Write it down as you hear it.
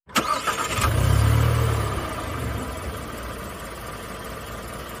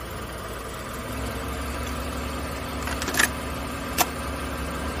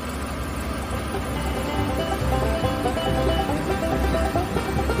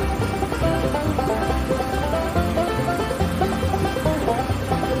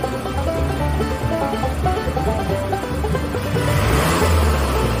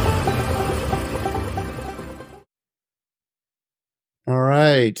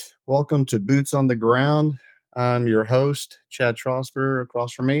right. Welcome to Boots on the Ground. I'm your host, Chad Trosper,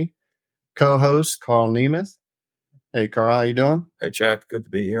 across from me, co-host Carl Nemeth. Hey, Carl, how you doing? Hey, Chad, good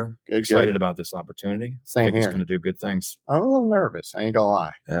to be here. Good. Excited about this opportunity. Same I think here. it's going to do good things. I'm a little nervous. I ain't gonna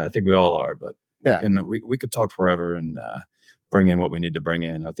lie. I think we all are, but Yeah. and we could talk forever and bring in what we need to bring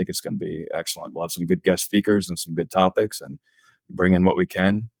in. I think it's going to be excellent. We'll have some good guest speakers and some good topics and bring in what we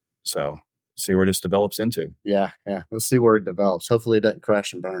can. So see where this develops into. Yeah. Let's see where it develops. Hopefully it doesn't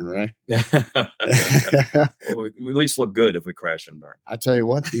crash and burn, right? we at least look good if we crash and burn. I tell you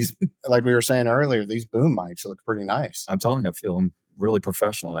what, these, like we were saying earlier, these boom mics look pretty nice. I'm telling you, I feel really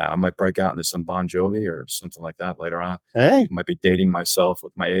professional now. I might break out into some Bon Jovi or something like that later on. Hey. I might be dating myself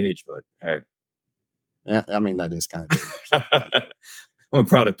with my age, but hey. Yeah, I mean, that is kind of I'm a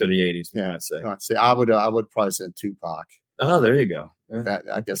product of the 80s. Yeah. I'd say. See, I would probably say Tupac. Oh, there you go. Yeah.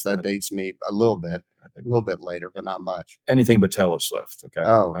 I guess that dates me a little bit later, but not much. Anything but Taylor Swift. Okay.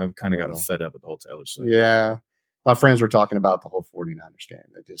 Oh, I've kind of gotten fed up with the whole Taylor Swift. Yeah. My friends were talking about the whole 49ers game.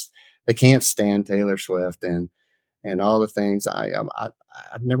 They can't stand Taylor Swift and all the things.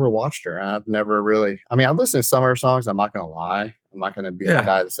 I've never watched her. I've never really, I've listened to some of her songs. I'm not going to lie. I'm not going to be the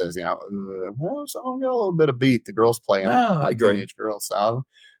guy that says, well, song got a little bit of beat. The girls playing I agree. teenage girls. So,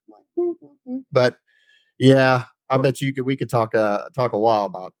 but yeah, I bet we could talk a while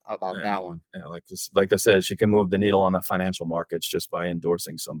about that one. Yeah, like I said, she can move the needle on the financial markets just by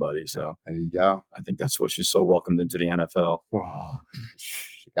endorsing somebody. So there you go. I think that's what she's so welcomed into the NFL. Wow.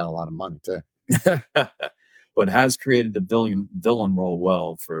 She got a lot of money too. But has created the villain role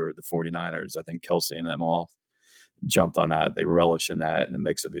well for the 49ers. I think Kelsey and them all jumped on that. They relish in that, and it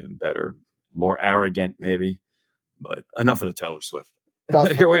makes it even better. More arrogant, maybe. But enough of the Taylor Swift.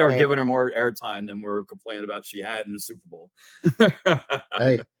 Here we are giving her more airtime than we're complaining about she had in the Super Bowl.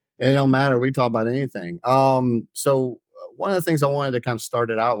 Hey, it don't matter. We talk about anything. So one of the things I wanted to kind of start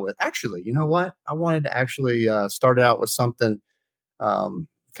it out with, actually, you know what? I wanted to actually start it out with something kind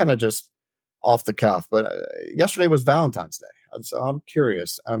of just off the cuff. But yesterday was Valentine's Day. So I'm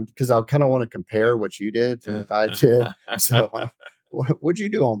curious because I kind of want to compare what you did to what I did. So what'd you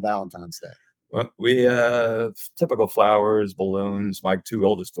do on Valentine's Day? Well, we typical flowers, balloons. My two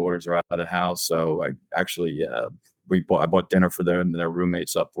oldest daughters are out of the house, so I actually I bought dinner for them and their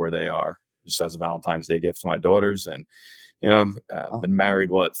roommates up where they are, just as a Valentine's Day gift to my daughters. And I've been married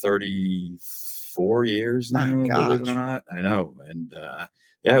 34 years now, believe it or not. I know, and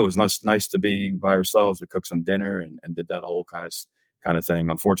it was nice to be by ourselves. We cooked some dinner and did that whole kind of thing.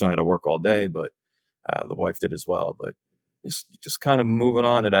 Unfortunately, I had to work all day, but the wife did as well. But just kind of moving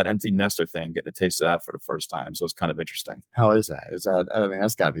on to that empty nester thing, getting a taste of that for the first time. So it's kind of interesting. How is that?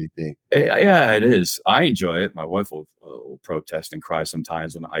 That's got to be big. Yeah, it is. I enjoy it. My wife will protest and cry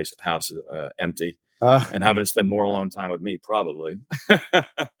sometimes when the house is empty and having to spend more alone time with me, probably.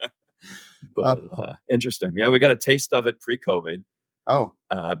 But interesting. Yeah, we got a taste of it pre-COVID. Oh,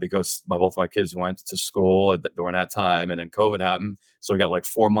 because both my kids went to school during that time, and then COVID happened. So we got like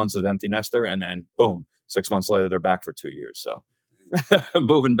 4 months of empty nester, and then boom, 6 months later, they're back for 2 years. So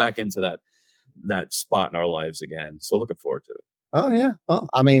moving back into that spot in our lives again. So looking forward to it. Oh yeah. Well,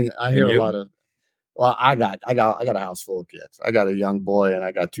 I hear a lot of. Well, I got a house full of kids. I got a young boy and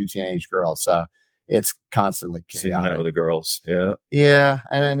I got 2 teenage girls. So it's constantly chaotic. See, I know the girls. Yeah. Yeah,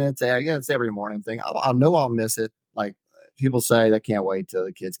 and it's every morning thing. I know I'll miss it. Like people say, they can't wait till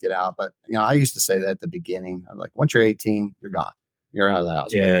the kids get out. But I used to say that at the beginning. I'm like, once you're 18, you're gone. You're out of the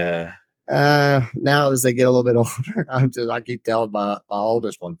house. Yeah. Now as they get a little bit older, I keep telling my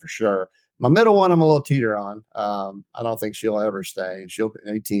oldest one for sure. My middle one, I'm a little teeter on. I don't think she'll ever stay. She'll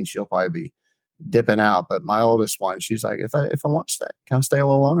 18. She'll probably be dipping out. But my oldest one, she's like, if I want to stay, can I stay a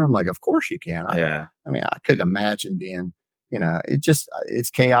little longer? I'm like, of course you can. Yeah. I couldn't imagine being. It's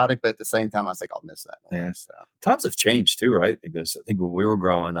chaotic, but at the same time, I think I'll miss that. Yeah. So. Times have changed too, right? Because I think when we were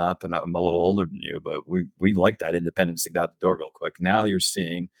growing up, and I'm a little older than you, but we liked that independence to get out the door real quick. Now you're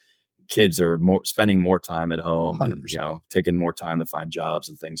seeing kids are spending more time at home, 100%. And taking more time to find jobs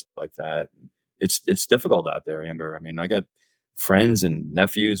and things like that. It's difficult out there, Amber. I got friends and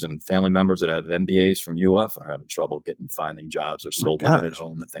nephews and family members that have MBAs from UF are having trouble finding jobs or still living at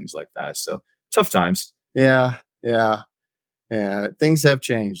home and things like that. So tough times. Yeah. Things have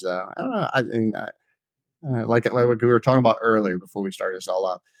changed though. I don't know. Like we were talking about earlier before we started this all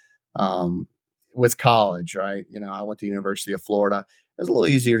up, with college, right? I went to University of Florida. It was a little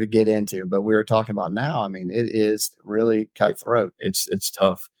easier to get into, but we were talking about now. It is really cutthroat. It's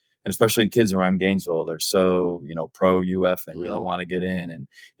tough. And especially kids around Gainesville, they're so, pro UF and really want to get in, and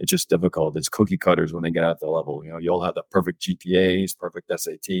it's just difficult. It's cookie cutters when they get out the level. You'll have the perfect GPAs, perfect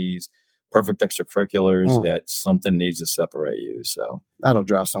SATs, perfect extracurriculars, yet something needs to separate you. So that'll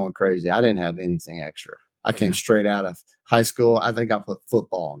drive someone crazy. I didn't have anything extra. I came straight out of high school. I think I put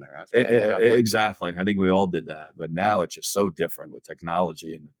football in there. Exactly. I think we all did that. But now it's just so different with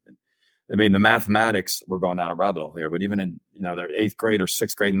technology. And I mean, the mathematics, we're going down a rabbit hole here, but even in, their 8th grade or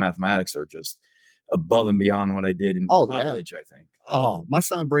 6th grade mathematics are just above and beyond what I did in college, I think. Oh, my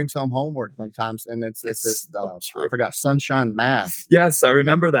son brings home homework sometimes, and it's I forgot, sunshine math. Yes, I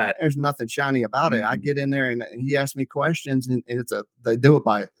remember that. There's nothing shiny about it. I get in there and he asks me questions, and they do it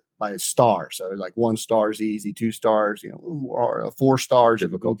by a star. So like 1 star is easy, 2 stars, or 4 stars.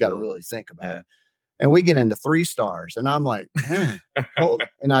 You've got to really think about it. And we get into 3 stars, and I'm like, and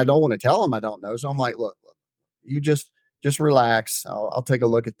I don't want to tell him I don't know. So I'm like, look, you just relax. I'll take a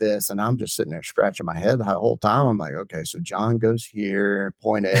look at this. And I'm just sitting there scratching my head the whole time. I'm like, okay, so John goes here,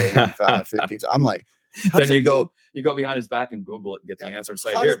 point A, 550. I'm like, then you go behind his back and Google it and get the answer and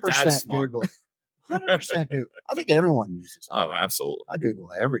say, here, that's smart. Google it. 100% do. I think everyone uses it. Oh, absolutely. I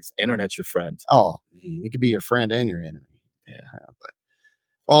Google everything. Internet's your friend. Oh, it could be your friend and your enemy. Yeah.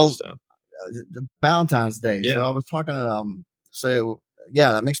 The Valentine's Day. Yeah. So I was talking to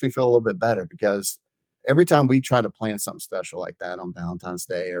that makes me feel a little bit better, because every time we try to plan something special like that on Valentine's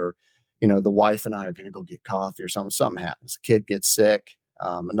Day, or the wife and I are going to go get coffee or something happens. A kid gets sick.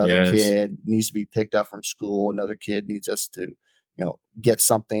 Another kid needs to be picked up from school. Another kid needs us to get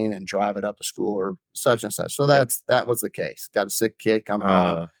something and drive it up to school or such and such. So that was the case. Got a sick kid coming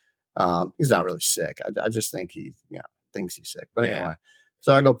out. He's not really sick. I just think he thinks he's sick. But anyway,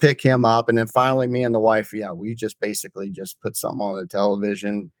 so I go pick him up, and then finally me and the wife, we just basically put something on the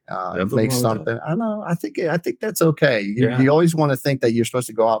television, make something. I know. I think that's okay. You always want to think that you're supposed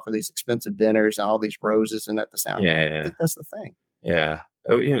to go out for these expensive dinners and all these roses and at the sound. I think that's the thing. Yeah.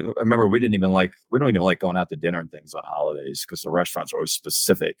 I remember we don't even like going out to dinner and things on holidays, because the restaurants are always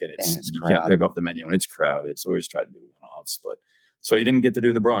specific, and you can't pick up the menu, and it's crowded. So we always try to do one-offs. But so you didn't get to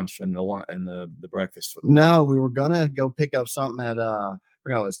do the brunch and the breakfast. No, we were gonna go pick up something at I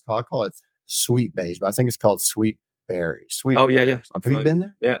forgot what it's called. I call it Sweet Bays, but I think it's called Sweet Berry. Sweet. Oh yeah. Have you been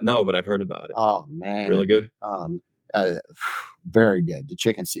there? Yeah, no, but I've heard about it. Oh man, really good. Very good. The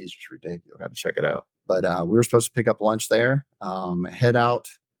chicken Caesar's ridiculous. Got to check it out. But we were supposed to pick up lunch there, head out,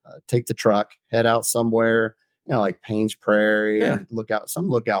 take the truck, head out somewhere, like Payne's Prairie, and some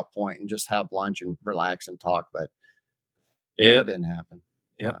lookout point, and just have lunch and relax and talk. But it didn't happen.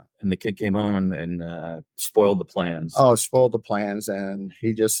 Yeah. And the kid came on and spoiled the plans. Oh, spoiled the plans. And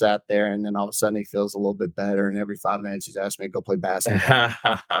he just sat there, and then all of a sudden he feels a little bit better. And every 5 minutes he's asked me to go play basketball.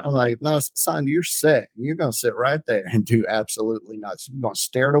 I'm like, no, son, you're sick. You're going to sit right there and do absolutely nothing. You're going to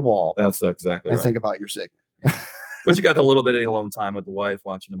stare at a wall. That's exactly and right. think about your sickness. But you got a little bit of alone time with the wife,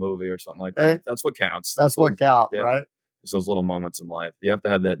 watching a movie or something like that. That's what counts. That's what counts, right? It's those little moments in life. You have to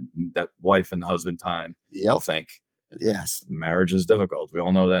have that wife and husband time. Yep. I think. Yes. Marriage is difficult. We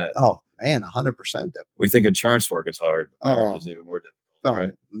all know that. Oh, man, 100% difficult. We think insurance work is hard. Marriage is even more difficult.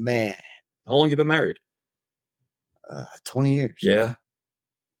 Right? Man. How long have you been married? 20 years. Yeah.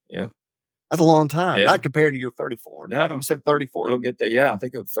 That's a long time. Yeah. Not compared to your 34. No, you said 34. We'll get there. Yeah, I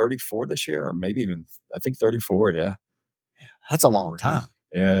think I'm 34 this year, or maybe even, I think 34. Yeah. That's a long time.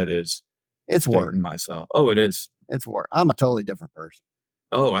 Yeah, it is. It's work. Myself. Oh, it is. It's work. I'm a totally different person.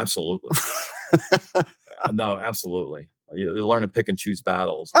 Oh, absolutely. No, absolutely. You learn to pick and choose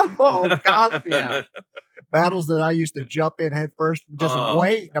battles. Oh, God, yeah. Battles that I used to jump in head first, just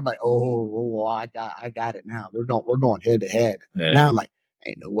wait. I'm like, I got it now. We're going head to head. Now I'm like,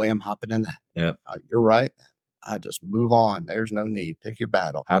 ain't no way I'm hopping in that. Yeah, you're right. I just move on. There's no need. Pick your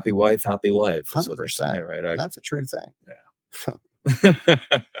battle. Happy wife, happy life. 100%. Right? That's a true thing. Yeah.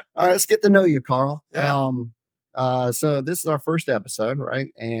 All right, let's get to know you, Carl. Yeah. So this is our first episode,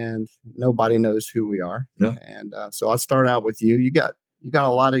 right? And nobody knows who we are. Yeah. And so I'll start out with you. You got a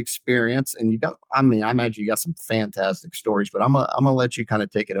lot of experience, and I imagine you got some fantastic stories, but I'm gonna let you kind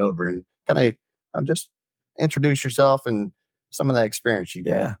of take it over and kind of just introduce yourself and some of that experience you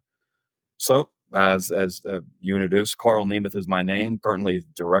got. Yeah. So as you introduced, Carl Nemeth is my name. Currently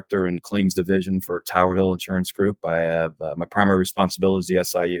director in claims division for Tower Hill Insurance Group. I have my primary responsibility is the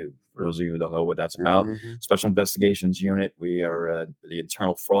SIU. For those of you who don't know what that's about, Special Investigations Unit. We are the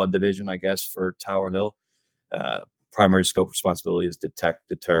internal fraud division, I guess, for Tower Hill. Primary scope responsibility is detect,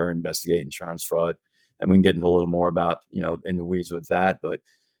 deter, investigate insurance fraud. And we can get into a little more about, in the weeds with that. But,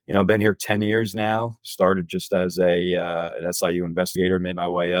 I've been here 10 years now, started just as an SIU investigator, made my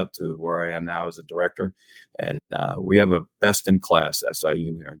way up to where I am now as a director. And we have a best in class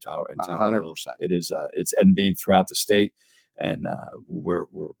SIU here in Tower Hill. 100%. It is, it's envied throughout the state. And we're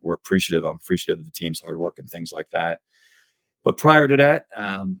appreciative. I'm appreciative of the team's hard work and things like that. But prior to that,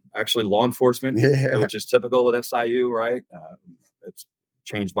 actually law enforcement, Yeah. which is typical at SIU, right? It's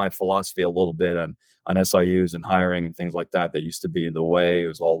changed my philosophy a little bit on SIUs and hiring and things like that. That used to be the way. It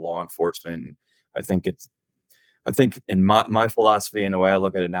was all law enforcement. And I think in my philosophy and the way I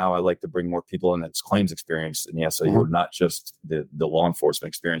look at it now, I like to bring more people in that's claims experience in the SIU, not just the law enforcement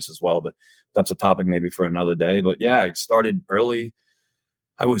experience as well. But that's a topic maybe for another day. But yeah, I started early.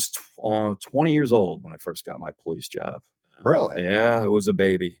 I was 20 years old when I first got my police job. Really? Yeah, it was a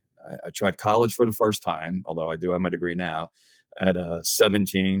baby. I tried college for the first time, although I do have my degree now. At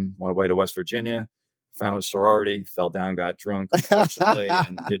 17, went away to West Virginia, found a sorority, fell down, got drunk, unfortunately,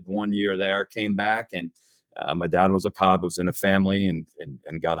 and did 1 year there. Came back, and my dad was a cop, was in a family,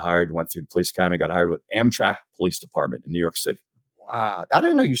 and got hired. Went through the police academy, got hired with Amtrak Police Department in New York City. Wow, I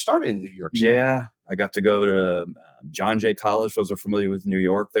didn't know you started in New York City. Yeah, I got to go to John Jay College. Those are familiar with New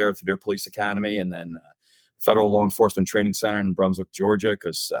York there through their police academy, and then Federal Law Enforcement Training Center in Brunswick, Georgia,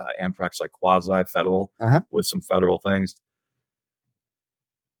 because Amtrak's like quasi-federal with some federal things.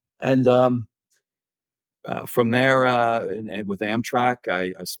 And from there, and with Amtrak,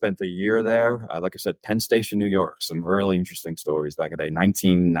 I spent a year there. Like I said, Penn Station, New York. Some really interesting stories back in the day.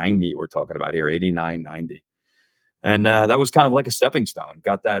 1990, we're talking about here, 89, 90. And that was kind of like a stepping stone.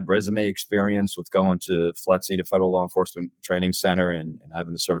 Got that resume experience with going to FLETC, the Federal Law Enforcement Training Center, and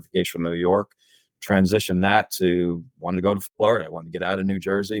having the certification from New York. Transitioned that to wanted to go to Florida. I wanted to get out of New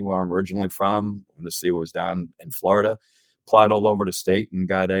Jersey, where I'm originally from. Wanted to see what was down in Florida. Applied all over the state and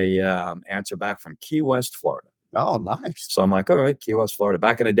got a answer back from Key West, Florida. Oh, nice. So I'm like, all right, Key West, Florida.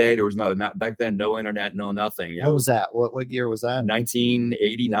 Back in the day, there was not back then, no internet, no nothing. What was that? What year was that?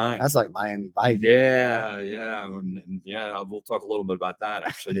 1989. That's like Miami Vice. Yeah. We'll talk a little bit about that.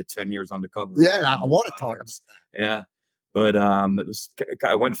 Actually, did 10 years undercover. Yeah, I want to talk about that. Yeah. But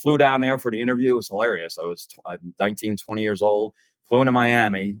flew down there for the interview. It was hilarious. I was 19, 20 years old. Flew into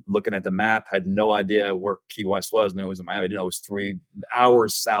Miami, looking at the map, had no idea where Key West was. And it was in Miami. I didn't know it was 3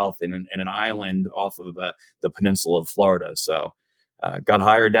 hours south in an island off of the peninsula of Florida. So got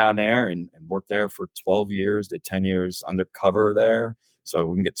hired down there and worked there for 12 years, did 10 years undercover there. So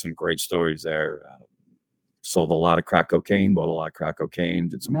we can get some great stories there. Sold a lot of crack cocaine, bought a lot of crack cocaine,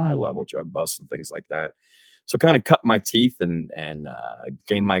 did some high-level drug busts and things like that. So kind of cut my teeth and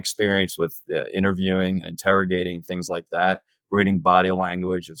gained my experience with interviewing and interrogating, things like that. Reading body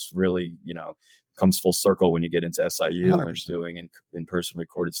language is really, comes full circle when you get into SIU and doing in-person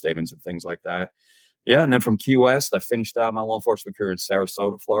recorded statements and things like that. Yeah, and then from Key West, I finished out my law enforcement career in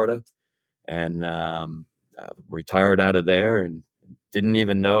Sarasota, Florida, and retired out of there and didn't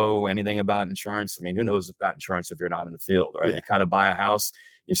even know anything about insurance. I mean, who knows about insurance if you're not in the field, right? Yeah. You kind of buy a house,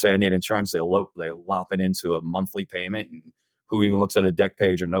 you say I need insurance, they lop it into a monthly payment, and who even looks at a deck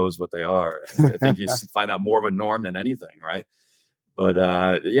page or knows what they are? I think you find out more of a norm than anything, right? But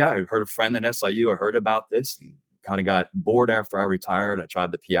I heard a friend in SIU. I heard about this and kind of got bored after I retired. I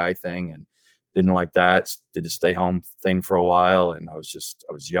tried the PI thing and didn't like that. Did the stay home thing for a while, and I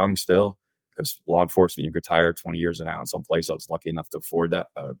was young still, because law enforcement, you retire 20 years and out in some place. I was lucky enough to afford that,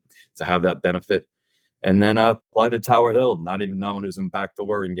 to have that benefit. And then applied to Tower Hill, not even knowing it was in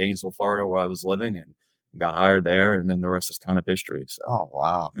backdoor in Gainesville, Florida, where I was living, and got hired there. And then the rest is kind of history. So, oh,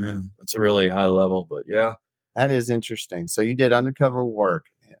 wow. Yeah, it's a really high level, but yeah. That is interesting. So you did undercover work.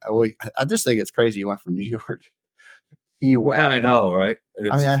 I just think it's crazy you went from New York. Well, I know, right?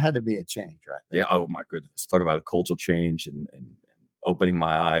 It had to be a change, right? Yeah. Oh my goodness. Talk about a cultural change and opening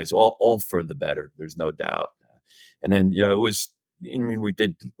my eyes, all for the better. There's no doubt. And then, it was, we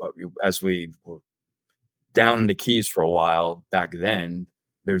did, as we were down in the Keys for a while back then,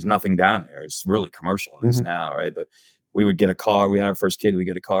 there's nothing down there. It's really commercialized now, right? But we would get a car. We had our first kid. We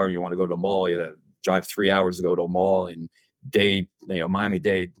get a car and you want to go to the mall. You had to drive 3 hours to go to a mall in Dade,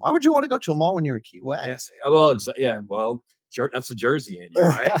 Miami-Dade. Why would you want to go to a mall when you're in Key West? Well, that's a Jersey in you,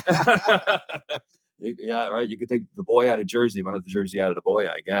 right? Yeah, right. You could take the boy out of Jersey, one of the Jersey out of the boy,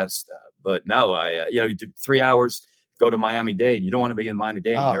 I guess. But no, you did 3 hours, go to Miami-Dade. You don't want to be in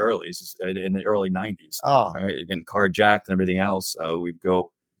Miami-Dade in the early 90s. Oh, right? You're getting carjacked and everything else. So we'd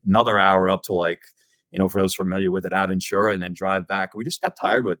go another hour up to for those familiar with it, out in Shura, and then drive back. We just got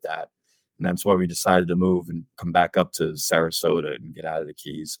tired with that. And that's why we decided to move and come back up to Sarasota and get out of the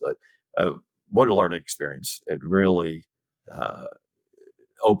Keys. But what a learning experience. It really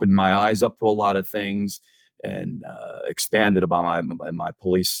opened my eyes up to a lot of things and expanded about my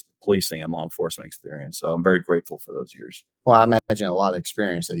policing and law enforcement experience. So I'm very grateful for those years. Well, I imagine a lot of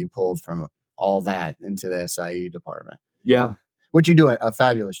experience that you pulled from all that into the SIU department. Yeah. Which you do a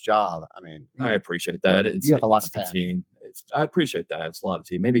fabulous job. I mean, I appreciate that. You have a lot of passion. Team. I appreciate that. It's a lot of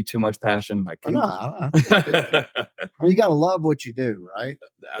tea, maybe too much passion. I No, can. you got to love what you do, right?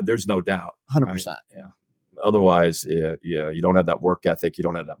 There's no doubt. 100%. Yeah. Otherwise, you don't have that work ethic. You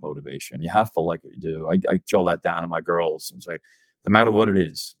don't have that motivation. You have to like what you do. I drill that down to my girls and say, no matter what it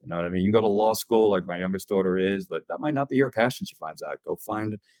is, you know what I mean? You can go to law school like my youngest daughter is, but that might not be your passion. She finds out. Go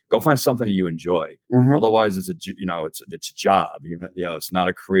find something you enjoy. Mhm. Otherwise, it's a job. It's not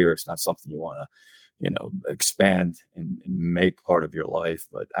a career. It's not something you want to, expand and make part of your life.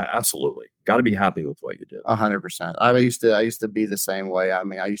 But absolutely, got to be happy with what you do. 100%. I used to be the same way. I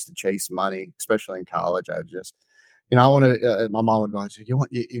mean, I used to chase money, especially in college. I just, I want to. My mom would go,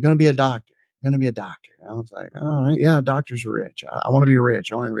 "You're going to be a doctor. You're going to be a doctor." And I was like, "All right, yeah, doctors are rich. I want to be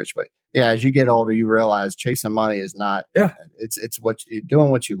rich. I want to be rich." But yeah, as you get older, you realize chasing money is not. Yeah, it's what you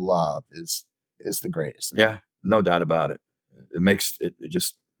doing. What you love is the greatest. Yeah, no doubt about it. It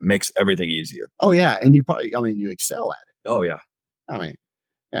just makes everything easier. Oh yeah, and you probably, you excel at it. Oh yeah. I mean,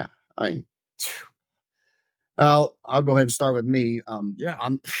 yeah. I'll go ahead and start with me. Yeah.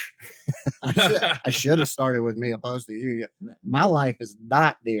 I should have started with me opposed to you. My life is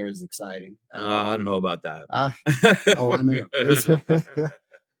not near as exciting. I don't know about that. I mean,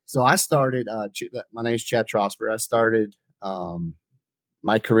 so I started. My name's Chad Trosper. I started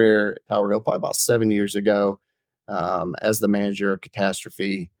my career at Power Hill probably about 7 years ago as the manager of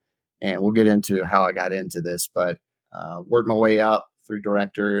catastrophe, and we'll get into how I got into this. But worked my way up through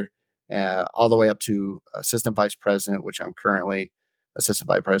director. All the way up to assistant vice president, which I'm currently assistant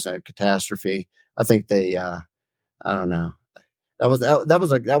vice president of catastrophe. I think they, I don't know, that was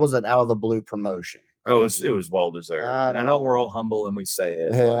an out of the blue promotion. Oh, it was well deserved. I know we're all humble and we say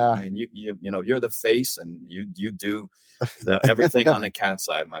it. Yeah. I mean, you're the face and you do everything on the cat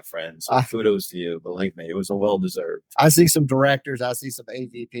side, my friend. So kudos to you. Believe me, it was a well deserved. I see some directors, I see some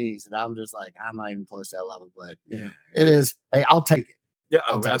AVPs, and I'm just like, I'm not even close to that level, but yeah, it is. Hey, I'll take it. Yeah,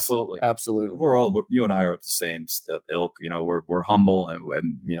 absolutely. Absolutely. You and I are at the same ilk. We're humble and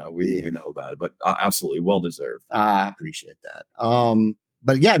we know about it, but absolutely well deserved. I appreciate that.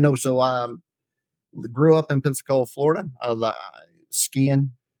 But yeah, no. So grew up in Pensacola, Florida. I love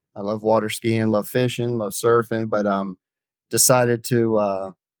skiing. I love water skiing. Love fishing. Love surfing. But decided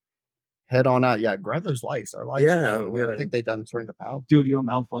to head on out. Yeah, grab those lights. Our lights. Yeah, I think they done turned the power. Studio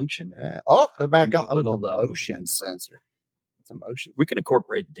malfunction. Yeah. Oh, they're back up. The motion sensor. Emotion. We could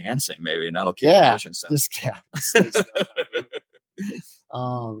incorporate dancing maybe, and that'll keep motion sense.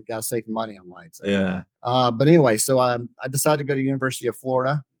 Gotta save money on lights. Yeah. But anyway, so I decided to go to University of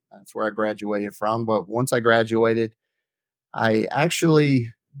Florida. That's where I graduated from. But once I graduated, I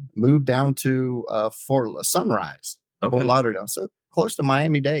actually moved down to Fort Sunrise, Fort Lauderdale, so close to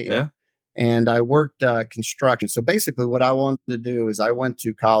Miami-Dade. Yeah. And I worked construction. So basically, what I wanted to do is I went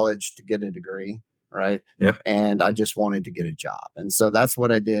to college to get a degree. Right. Yeah. And I just wanted to get a job. And so that's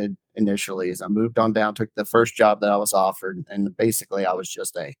what I did initially is I moved on down, took the first job that I was offered. And basically I was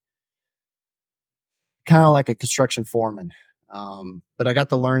just a kind of like a construction foreman. But I got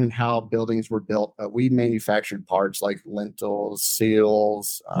to learn how buildings were built. We manufactured parts like lintels,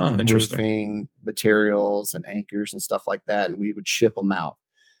 seals, roofing materials and anchors and stuff like that. And we would ship them out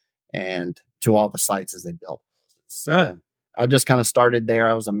and to all the sites as they built. So I just kind of started there.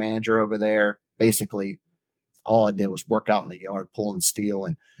 I was a manager over there. Basically, all I did was work out in the yard, pulling steel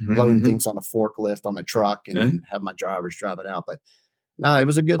and loading things on a forklift on a truck and have my drivers drive it out. But no, it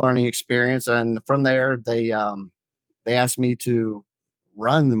was a good learning experience. And from there, they asked me to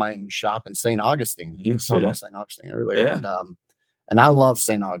run my own shop in St. Augustine. You talked about St. Augustine earlier. Yeah. And I love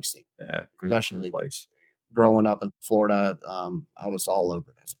St. Augustine. Yeah, especially place. Growing up in Florida, I was all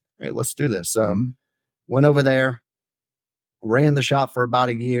over it. Hey, let's do this. So went over there, ran the shop for about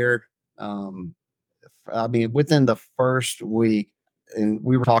a year. I mean, within the first week, and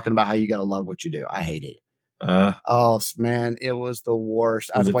we were talking about how you got to love what you do. I hated it. Oh man, it was the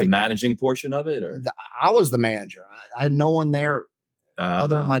worst. Was it the managing portion of it, or I was the manager. I had no one there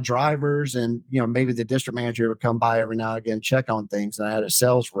other than my drivers, and maybe the district manager would come by every now and again, check on things. And I had a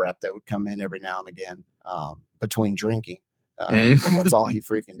sales rep that would come in every now and again between drinking. That's all he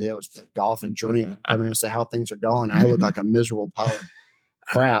freaking did was golf and drink. I mean, say how things are going. I look like a miserable pile of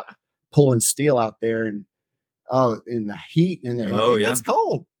crap pulling steel out there and in the heat and it's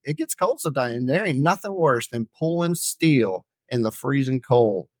cold. It gets cold sometimes, and there ain't nothing worse than pulling steel in the freezing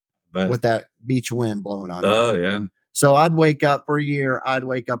cold with that beach wind blowing on. Oh yeah. So I'd wake up for a year. I'd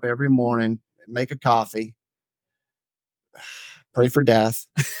wake up every morning, make a coffee, pray for death.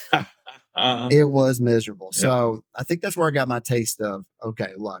 It was miserable. Yeah. So I think that's where I got my taste of,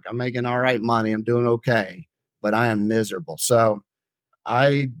 okay, look, I'm making all right money. I'm doing okay, but I am miserable. So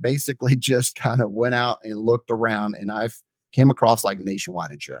I basically just kind of went out and looked around, and I came across like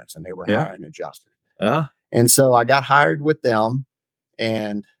Nationwide Insurance, and they were Yeah. hiring adjusters. Yeah. And so I got hired with them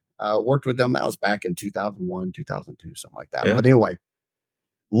and worked with them. That was back in 2001, 2002, something like that. Yeah. But anyway,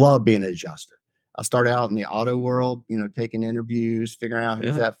 love being an adjuster. I started out in the auto world, taking interviews, figuring out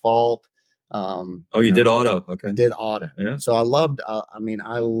who's at fault. You did auto. Okay. Did auto. Yeah. So I loved,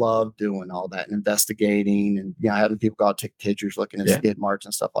 I love doing all that and investigating and, having people go out, take pictures, looking at skid marks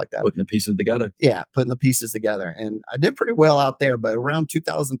and stuff like that. Putting the pieces together. Yeah. Putting the pieces together. And I did pretty well out there, but around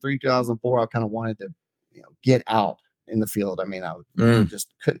 2003, 2004, I kind of wanted to, get out in the field. I mean, I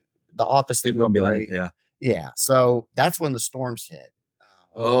just couldn't, the office didn't look great. Yeah. So that's when the storms hit.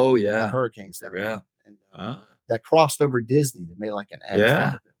 The hurricanes there. Yeah. And, that crossed over Disney. They made like an ad.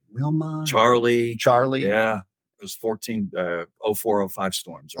 Yeah. Wilma. Charlie. Yeah. It was 0405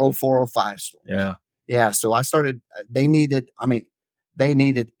 storms. Right? 0405 storms. Yeah. Yeah. So I started, they needed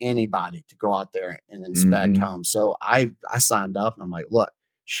anybody to go out there and inspect homes. So I signed up and I'm like, look,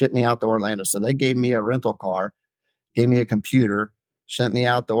 ship me out to Orlando. So they gave me a rental car, gave me a computer, sent me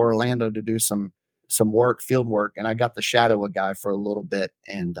out to Orlando to do some work, field work. And I got to shadow a guy for a little bit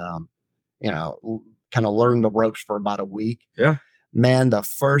and, kind of learned the ropes for about a week. Yeah. Man, the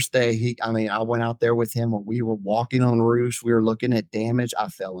first day I went out there with him when we were walking on roofs, we were looking at damage. I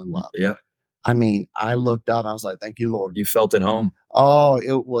fell in love. Yeah. I looked up, I was like, thank you, Lord. You felt at home. Oh,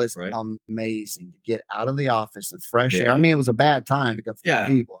 it was amazing to get out of the office and fresh air. I mean, it was a bad time to go for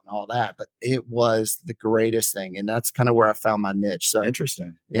people and all that, but it was the greatest thing. And that's kind of where I found my niche. So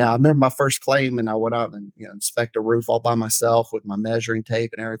interesting. Yeah. I remember my first claim and I went out and, inspect a roof all by myself with my measuring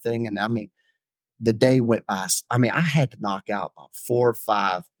tape and everything. And the day went by. I had to knock out about 4 or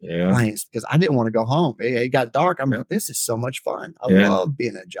 5 claims because I didn't want to go home. It got dark. I'm like, this is so much fun. I love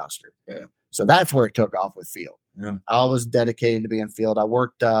being an adjuster. Yeah. So that's where it took off with field. Yeah. I was dedicated to being field. I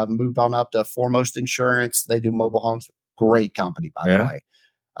worked, moved on up to Foremost Insurance. They do mobile homes. Great company, by the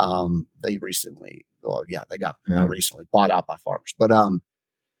way. They recently, they got recently bought out by Farmers. But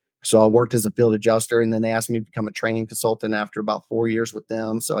so I worked as a field adjuster, and then they asked me to become a training consultant after about 4 years with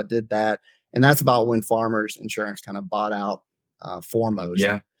them. So I did that. And that's about when Farmers Insurance kind of bought out Foremost.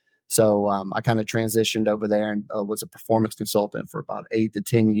 Yeah. So I kind of transitioned over there and was a performance consultant for about 8 to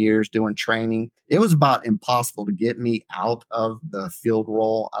 10 years doing training. It was about impossible to get me out of the field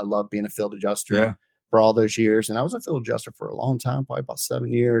role. I love being a field adjuster for all those years. And I was a field adjuster for a long time, probably about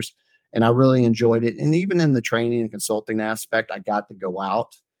 7 years. And I really enjoyed it. And even in the training and consulting aspect, I got to go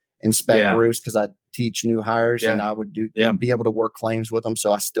out, inspect roofs because I teach new hires and I would be able to work claims with them.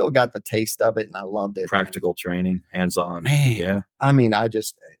 So I still got the taste of it and I loved it. Practical training, hands-on. Man, yeah. I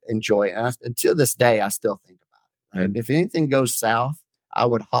just enjoy it. And to this day, I still think about it. Right? If anything goes south, I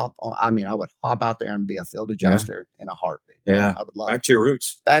would hop on. I would hop out there and be a field adjuster in a heartbeat. Yeah. I would love Back to your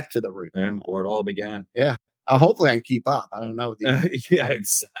roots. Back to the roots. And where it all began. Yeah. Hopefully I can keep up. I don't know. Yeah,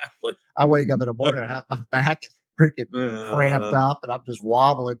 exactly. I wake up in the morning and have my back freaking cramped up and I'm just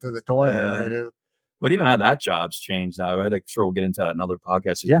wobbling to the toilet. But even how that job's changed now, I'm sure we'll get into that in another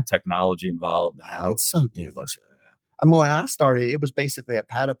podcast. There's technology involved. It's so different. When I started, it was basically a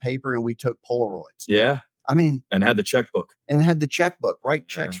pad of paper and we took Polaroids. Yeah. And had the checkbook. Write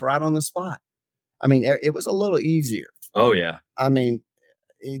checks right on the spot. It was a little easier. Oh, yeah.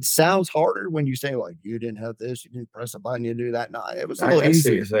 It sounds harder when you say, like, you didn't have this, you didn't press a button, you do that. No, it was a little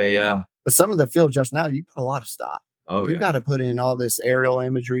easier. But some of the field just now, you put a lot of stuff. Oh, you got to put in all this aerial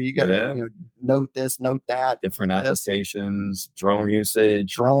imagery. You got to note this, note that. Different applications, drone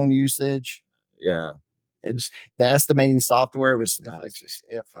usage. Yeah. It's the estimating software was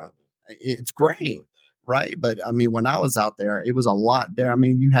it's great. Right. But when I was out there, it was a lot there.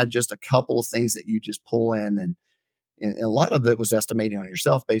 You had just a couple of things that you just pull in and a lot of it was estimating on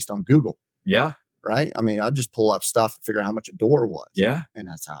yourself based on Google. Yeah. Right. I'd just pull up stuff and figure out how much a door was. Yeah. And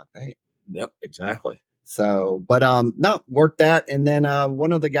that's how I paid. Yep. Exactly. So, but no, worked that. And then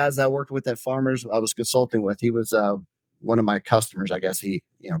one of the guys I worked with at Farmers, I was consulting with, he was one of my customers. I guess he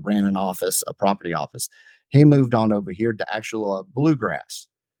ran an office, a property office. He moved on over here to actual Bluegrass.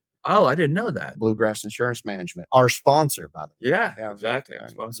 Oh, I didn't know that. Bluegrass Insurance Management, our sponsor, by the way. Yeah, exactly. Our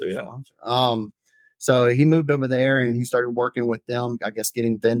sponsor, yeah. So he moved over there and he started working with them, I guess,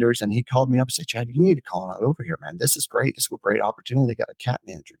 getting vendors. And he called me up and said, Chad, you need to call on over here, man. This is great. This is a great opportunity. They got a cat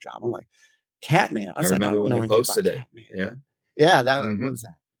manager job. I'm like, cat man? I remember when they posted it. Yeah. Yeah, that was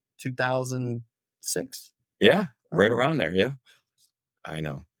that 2006. Yeah, right around there. Yeah. I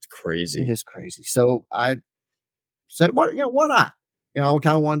know. It's crazy. It is crazy. So I said, why not? I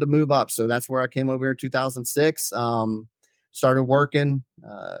kind of wanted to move up. So that's where I came over here in 2006. Started working.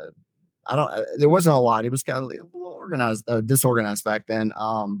 There wasn't a lot. It was kind of disorganized back then.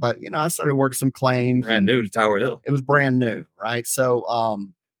 But I started working some claims. Brand new to Tower Hill. It was brand new, right? So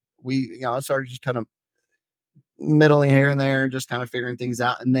I started just kind of middling here and there, just kind of figuring things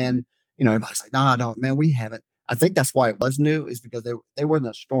out. And then, everybody's like, no, no, man, we haven't. I think that's why it was new, is because they were in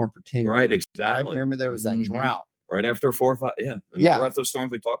a storm for 10 years. Right, exactly. I remember there was that drought. Right after 4 or 5, Yeah. Right after the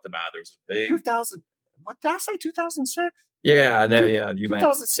storms we talked about, there's a big 2000. What did I say? 2006. Yeah, you meant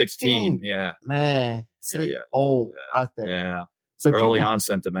 2016. 16. Yeah, man. See, old out there. Yeah. So early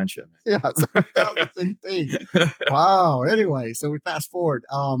onset dementia. Yeah, 2016. Wow. Anyway, so we fast forward.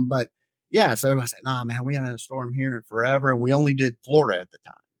 But yeah, so everybody said, "Nah, man, we haven't had a storm here in forever," and we only did Florida at the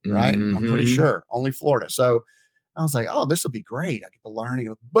time, right? I'm pretty sure only Florida. So I was like, "Oh, this will be great. I get to learn." He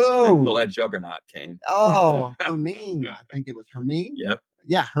goes, "Boom!" Well, that juggernaut came. Oh, Hermine. I think it was Hermine. Yep.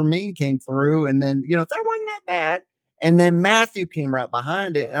 Yeah, Hermine came through, and then that wasn't that bad. And then Matthew came right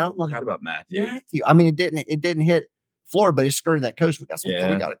behind it. And I was like, about Matthew? I mean, it didn't hit Florida, but it skirted that coast. We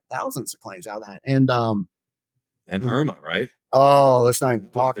got thousands of claims out of that. And Irma, right? Oh, let's not even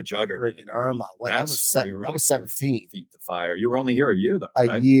talk the jugger. Irma. Well, I was 17. Feet to fire. You were only here a year, though. Right?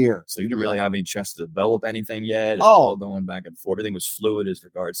 A year. So you didn't really have any chance to develop anything yet. It's all going back and forth. Everything was fluid as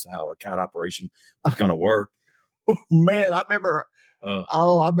regards to how a cat operation was going to work. Man, I remember.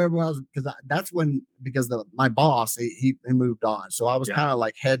 I remember because my boss he moved on, so I was kind of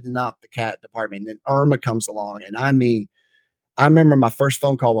like heading up the cat department. And then Irma comes along, and I remember my first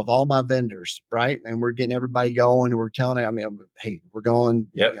phone call with all my vendors, right? And we're getting everybody going, and we're telling them, hey, we're going.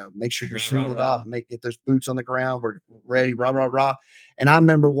 Make sure you're suited up, get those boots on the ground. We're ready, rah rah rah. And I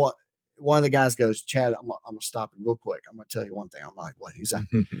remember one of the guys goes, "Chad, I'm gonna stop you real quick. I'm gonna tell you one thing." I'm like, "What?" He's like,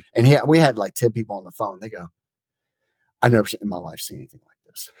 and we had like 10 people on the phone. They go, "I've never in my life seen anything like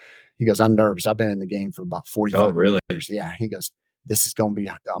this." He goes, "I'm nervous. I've been in the game for about 45 years. Yeah." He goes, "This is going to be,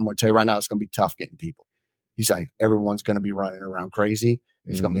 I'm going to tell you right now, it's going to be tough getting people." He's like, "Everyone's going to be running around crazy.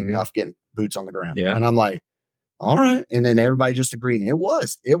 It's going to be tough getting boots on the ground." Yeah. And I'm like, "All right." And then everybody just agreed. And it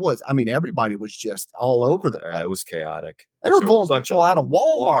was, I mean, everybody was just all over there. It was chaotic. They were pulling people out of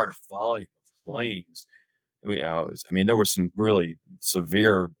Walmart. Volume of flames. There was some really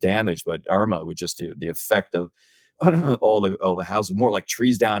severe damage, but Irma was just the effect of all the houses, more like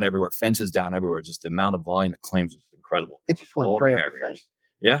trees down everywhere, fences down everywhere. Just the amount of volume of claims was incredible. It just went crazy.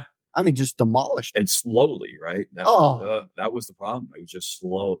 Yeah. I mean, just demolished. And slowly, right? That was the problem. It was just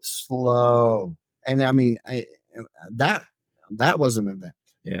slow. And I mean, that was an event.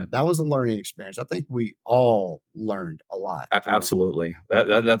 Yeah. That was a learning experience. I think we all learned a lot. Absolutely.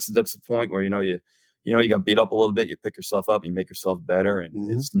 That's the point where, you got beat up a little bit, you pick yourself up, you make yourself better.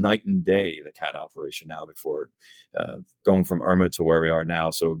 And it's night and day, the cat operation now before going from Irma to where we are now.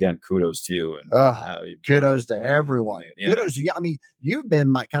 So again, kudos to you. And kudos to everyone. Yeah. Kudos to you. I mean, you've been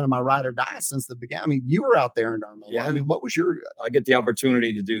my ride or die since the beginning. I mean, you were out there in Irma. Yeah. I mean, what was I get the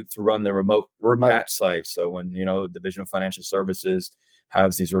opportunity to run the remote cat site. So when, Division of Financial Services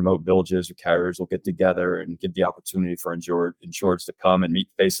has these remote villages or carriers will get together and give the opportunity for insureds to come and meet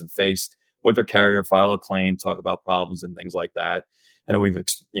face to face with their carrier, file a claim, talk about problems and things like that. And we've,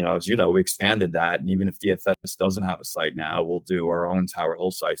 we expanded that. And even if DFS doesn't have a site now, we'll do our own Tower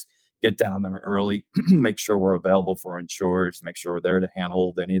Hill sites, get down there early, make sure we're available for insurers, make sure we're there to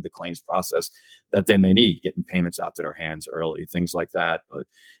handle any of the claims process that they may need, getting payments out to their hands early, things like that. But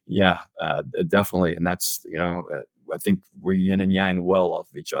yeah, definitely. And that's, I think we're yin and yang well off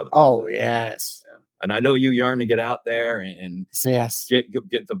of each other. Oh, yes. Yeah. And I know you yearn to get out there and yes, get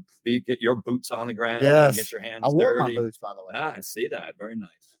your boots on the ground. Yes, and get your hands dirty. I wore my boots, by the way. I see that. Very nice.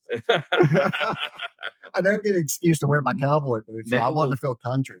 I don't get an excuse to wear my cowboy boots. So I want to feel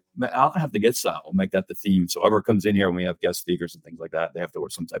country. I'll have to get some. We'll make that the theme. So whoever comes in here and we have guest speakers and things like that, they have to wear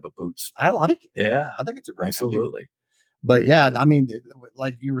some type of boots. I like it. Yeah, I think it's a great absolutely. Idea. But yeah, I mean,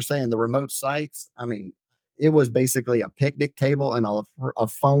 like you were saying, the remote sites. I mean, it was basically a picnic table and a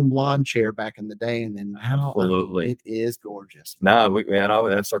foam lawn chair back in the day. And then absolutely, it is gorgeous. No,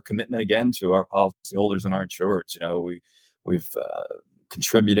 that's our commitment again to our policyholders and our insurers. We've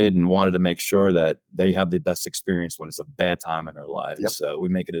contributed and wanted to make sure that they have the best experience when it's a bad time in their lives. Yep. So we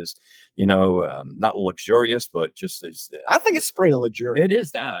make it as, not luxurious, but just as. I think it's pretty luxurious. It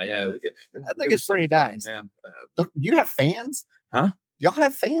is now. Yeah. I think it's pretty nice. Yeah. You have fans? Huh? Y'all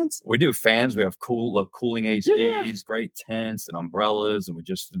have fans? We do fans. We have cooling ACs, great tents and umbrellas. And we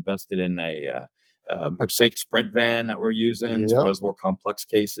just invested in a safe sprint van that we're using for those more complex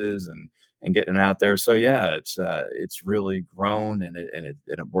cases and getting out there. So yeah, it's really grown and it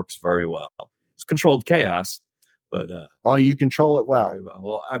works very well. It's controlled chaos, but you control it well.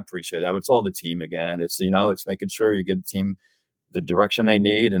 Well, I appreciate that. It's all the team again. It's it's making sure you get the team the direction they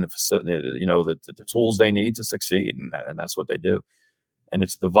need and the facility, the tools they need to succeed, and that's what they do. And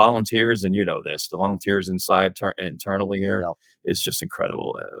it's the volunteers, and the volunteers internally here. Yeah. It's just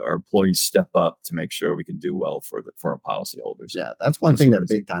incredible. Our employees step up to make sure we can do well for our policyholders. Yeah, that's one thing that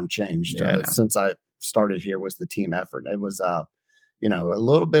big time changed since I started here was the team effort. It was a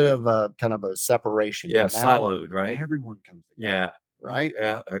little bit of a kind of a separation. Yeah, siloed, right? Everyone comes together. Yeah, right.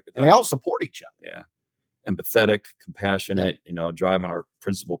 Yeah, and they all support each other. Yeah, empathetic, compassionate. Driving our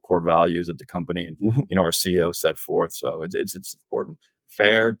principal core values at the company, and our CEO set forth. So it's important.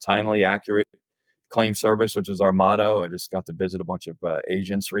 Fair, timely, accurate claim service, which is our motto. I just got to visit a bunch of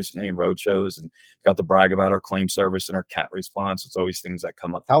agents recently in roadshows and got to brag about our claim service and our CAT response. It's always things that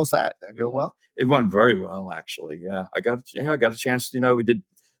come up. How was that? Did it go well? It went very well, actually. Yeah, I got a chance. We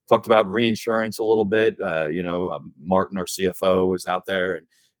talked about reinsurance a little bit. Martin, our CFO, was out there,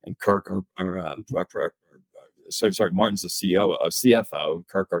 and Kirk, Martin's the CFO,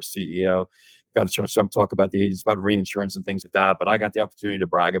 Kirk, our CEO. Got a chance to talk about the agents, about reinsurance and things like that. But I got the opportunity to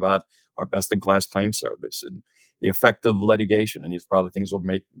brag about our best-in-class claim service and the effect of litigation. And these probably things will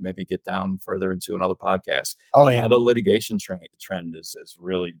maybe get down further into another podcast. Oh, yeah. The litigation trend is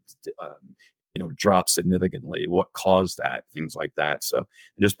really, dropped significantly. What caused that? Things like that. So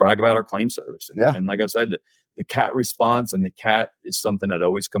just brag about our claim service. And like I said, the CAT response and the CAT is something that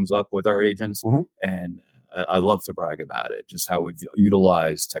always comes up with our agents. And I love to brag about it, just how we've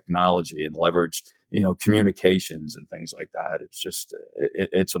utilized technology and leveraged, communications and things like that. It's just,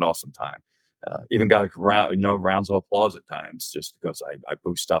 it's an awesome time. Even got rounds of applause at times just because I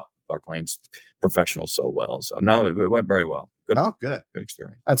boost up our claims professionals so well. So no, it went very well. Good. Oh, good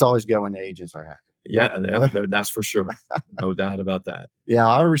Experience. That's always good when the agents are happy. Yeah, that's for sure. No doubt about that. Yeah,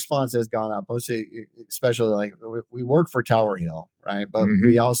 our response has gone up, especially like we work for Tower Hill, right? But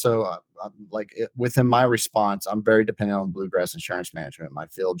we also within my response, I'm very dependent on Bluegrass Insurance Management, my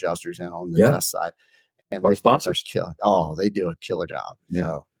field adjusters, and on the desk side. And our sponsors they do a killer job. Yeah.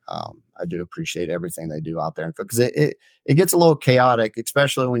 So I do appreciate everything they do out there, because it gets a little chaotic,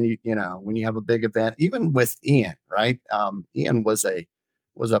 especially when you have a big event. Even with Ian, right? Ian was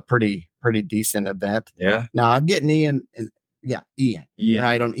a pretty decent event. Yeah. Now I'm getting Ian. Ian.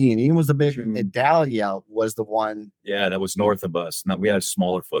 Right on Ian. Ian was the big. And Dahlia was the one. Yeah, that was north of us. No, we had a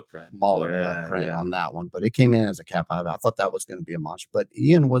smaller footprint. On that one, but it came in as a Cat 5. I thought that was going to be a monster. But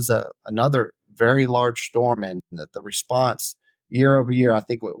Ian was another very large storm, and the response year over year, I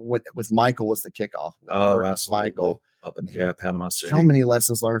think with Michael was the kickoff. Oh, that's Michael. Up in Panama City. So many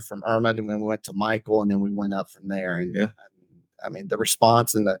lessons learned from Irma, and then we went to Michael, and then we went up from there. And I mean, the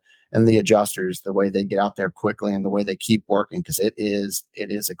response and the adjusters, the way they get out there quickly and the way they keep working, because it is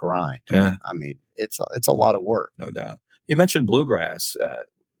a grind. Yeah. I mean, it's a lot of work. No doubt. You mentioned Bluegrass.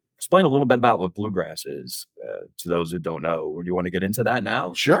 Explain a little bit about what Bluegrass is to those who don't know. Or do you want to get into that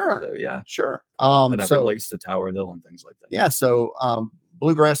now? Sure. So, sure. That relates to Tower Hill and things like that. Yeah. So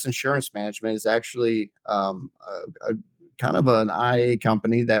Bluegrass Insurance Management is actually a kind of an IA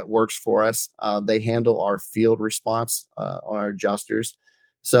company that works for us. They handle our field response, our adjusters.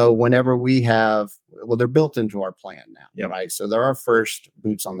 So whenever we they're built into our plan now, right? So they're our first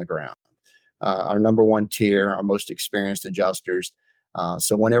boots on the ground, our number one tier, our most experienced adjusters.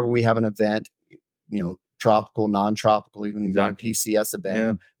 So whenever we have an event, tropical, non-tropical, even a PCS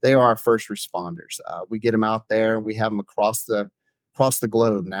event, they are our first responders. We get them out there. We have them across the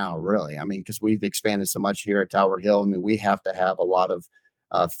globe now, really. I mean, because we've expanded so much here at Tower Hill. I mean, we have to have a lot of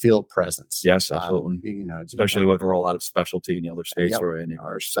field presence. Yes, absolutely. Especially with a lot of specialty in the other states we're in.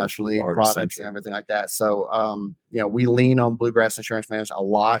 Our specialty products and everything like that. So, we lean on Bluegrass Insurance Management a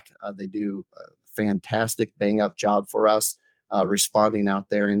lot. They do a fantastic bang up job for us, responding out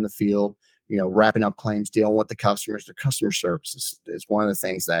there in the field, wrapping up claims, dealing with the customers. Their customer service is one of the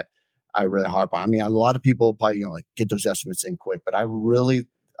things that I really harp on. I mean, a lot of people probably, get those estimates in quick, but I really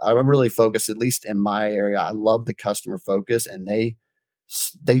focus, at least in my area. I love the customer focus, and they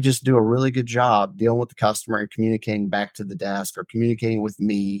just do a really good job dealing with the customer and communicating back to the desk, or communicating with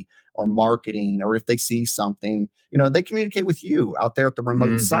me, or marketing, or if they see something, they communicate with you out there at the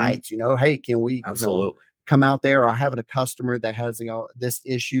remote sites. Hey, can we come out there? Or having a customer that has this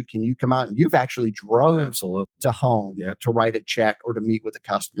issue, can you come out? And you've actually drove to home to write a check or to meet with a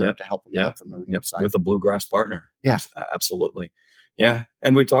customer to help them out from the remote site with a Bluegrass partner. Yes, absolutely. Yeah.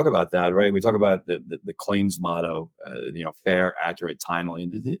 And we talk about that, right? We talk about the claims motto, fair, accurate, timely,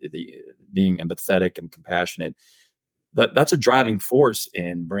 and the being empathetic and compassionate. That's a driving force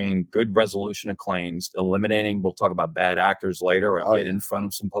in bringing good resolution of claims, eliminating, we'll talk about bad actors later, or get in front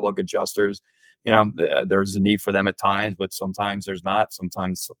of some public adjusters. There's a need for them at times, but sometimes there's not.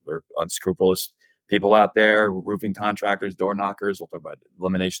 Sometimes they're unscrupulous people out there, roofing contractors, door knockers. We'll talk about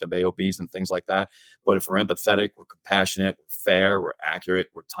elimination of AOBs and things like that. But if we're empathetic, we're compassionate, we're fair, we're accurate,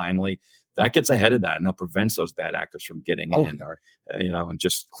 we're timely, that gets ahead of that, and that prevents those bad actors from getting in, or and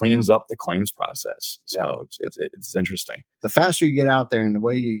just cleans up the claims process. So it's interesting. The faster you get out there, and the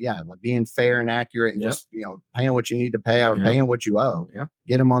way like being fair and accurate, and just paying what you need to pay or paying what you owe,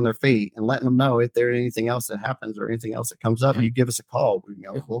 get them on their feet and letting them know if there's anything else that happens or anything else that comes up, you give us a call.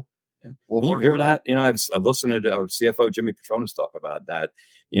 We'll hear that. I've listened to our CFO Jimmy Petronas talk about that.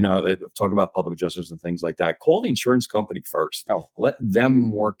 They talk about public adjusters and things like that. Call the insurance company first. Let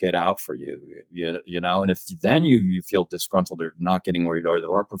them work it out for you. And if then you feel disgruntled or not getting where you are,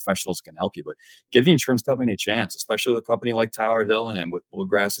 there are professionals who can help you. But give the insurance company a chance, especially with a company like Tower Hill and with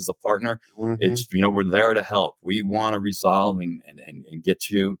Bluegrass as a partner. It's we're there to help. We want to resolve and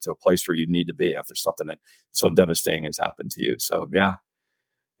get you to a place where you need to be after something that so devastating has happened to you. So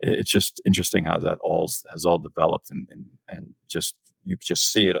it's just interesting how that has all developed and just you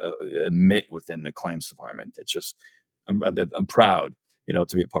just see it emit within the claims department. It's just I'm proud,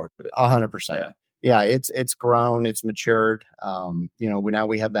 to be a part of it. 100%. Yeah, it's grown, it's matured. Now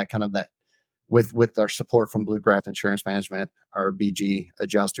we have that kind of that with our support from Bluegrass Insurance Management, our BG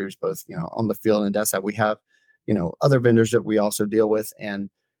adjusters, both on the field and desk side. We have other vendors that we also deal with, and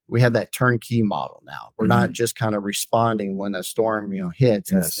we have that turnkey model now. We're not just kind of responding when a storm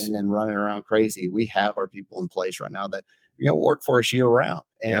hits and then running around crazy. We have our people in place right now that work for us year round,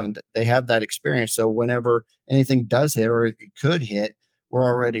 and they have that experience. So whenever anything does hit or it could hit, we're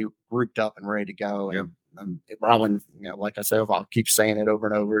already grouped up and ready to go. And right when, like I said, I'll keep saying it over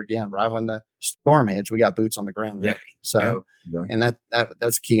and over again, right when the storm hits, we got boots on the ground ready. So, and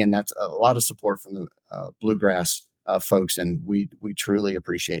that's key. And that's a lot of support from the Bluegrass folks, and we truly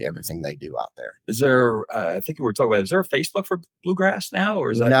appreciate everything they do out there. Is there? I think we were talking about. Is there a Facebook for Bluegrass now,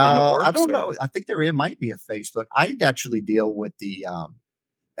 or is that? No, I don't know. I think there might be a Facebook. I actually deal with the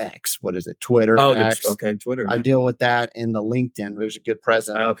X. What is it? Twitter. Oh, X. Okay, Twitter. I deal with that in the LinkedIn. There's a good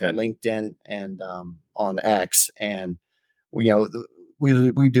presence on LinkedIn and on X, and we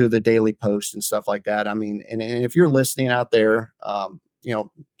do the daily posts and stuff like that. I mean, and if you're listening out there,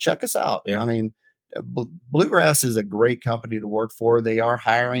 check us out. I mean, Bluegrass is a great company to work for. They are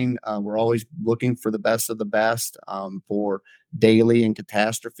hiring. We're always looking for the best of the best for daily and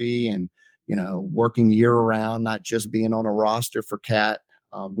catastrophe, and working year round, not just being on a roster for cat.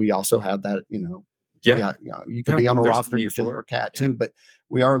 We also have that. You can be on a roster for cat too, but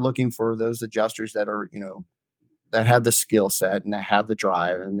we are looking for those adjusters that are that have the skill set and that have the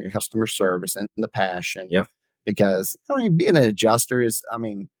drive and the customer service and the passion. Because being an adjuster is,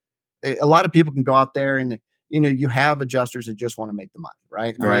 a lot of people can go out there and you have adjusters that just want to make the money,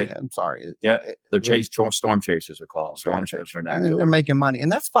 right? Right. I'm sorry. They're storm chasers are called. Storm chasers are not. They're making money,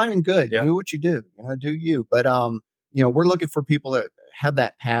 and that's fine and good. Do what you do. Do you? But we're looking for people that have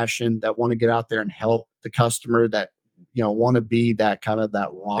that passion, that want to get out there and help the customer, that want to be that kind of that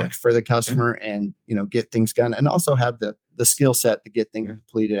rock for the customer, and get things done, and also have the skill set to get things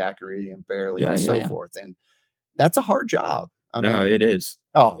completed accurately and fairly and so forth. And that's a hard job. No, it is.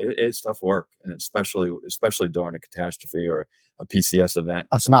 It's tough work, and especially during a catastrophe or a PCS event.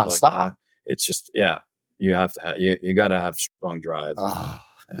 It's not stop. It's just you have to you got to have strong drive,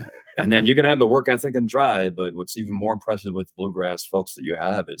 and then you can have the work ethic and drive. But what's even more impressive with Bluegrass folks that you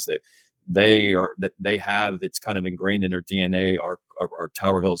have is that they have, it's kind of ingrained in their DNA, our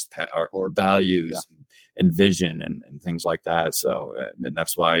Tower Hill's or values and vision and things like that. So and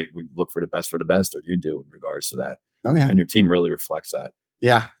that's why we look for the best, or you do in regards to that. And your team really reflects that.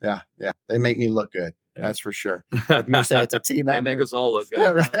 Yeah. They make me look good. That's for sure. You say it's a team. They make us all look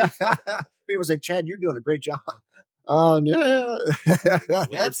good. People say, Chad, you're doing a great job.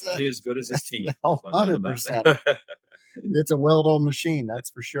 That's as good as his team. 100%. It's a well-oiled machine, that's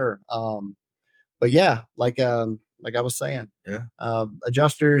for sure. But like I was saying,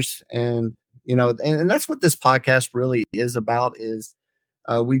 adjusters, and and that's what this podcast really is about. Is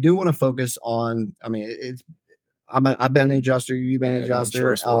we do want to focus on. I've been an adjuster, you've been an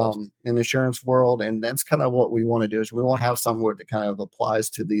adjuster in the insurance world, and that's kind of what we want to do. Is we want to have somewhere that kind of applies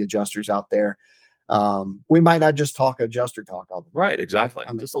to the adjusters out there. We might not just talk adjuster talk all the time. Right, exactly.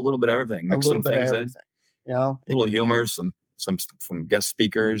 Just a little bit of everything. Mix some things in. A little humor, some from guest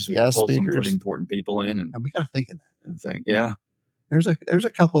speakers. Some important people in, and we got to think of that. Yeah. There's a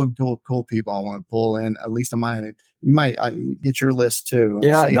couple of cool people I want to pull in, at least in mine. You might get your list too.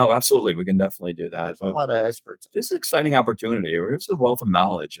 Yeah, no, absolutely. We can definitely do that. A lot of experts. This is an exciting opportunity. It's a wealth of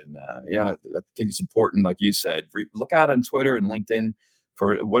knowledge. And I think it's important, like you said, look out on Twitter and LinkedIn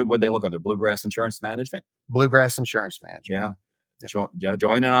for what they look under. Bluegrass Insurance Management. Bluegrass Insurance Management. Yeah.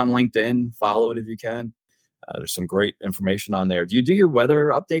 Join it on LinkedIn. Follow it if you can. There's some great information on there. Do you do your weather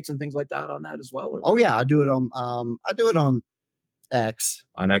updates and things like that on that as well? Or? Oh yeah, I do it on X.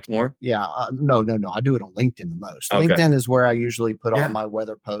 On X more? Yeah, no. I do it on LinkedIn the most. Okay. LinkedIn is where I usually put all my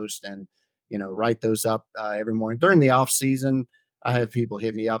weather posts and write those up every morning during the off season. I have people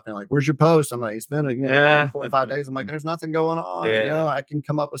hit me up and like, "Where's your post?" I'm like, "It's been 4 or 5 days." I'm like, "There's nothing going on." Yeah. I can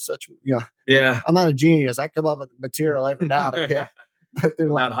come up with such. Yeah. I'm not a genius. I come up with material every now and then.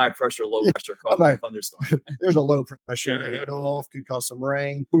 Not high pressure, low pressure, causing thunderstorm. There's a low pressure. Could cause some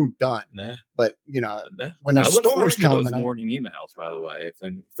rain. Boom, done. Nah. But when the storm's coming, those morning emails, by the way,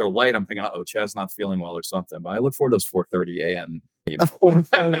 if they're late, I'm thinking, oh, Chad's not feeling well or something. But I look forward to those 4:30 a.m.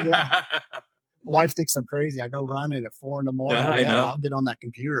 emails. Wife thinks I'm crazy. I go running at 4 a.m. Yeah, I know. I'll get on that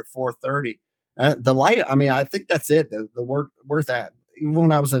computer at 4:30. The light. I mean, I think that's it. The worth that. Even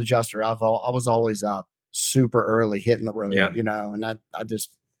when I was an adjuster, I was always up super early, hitting the road. And I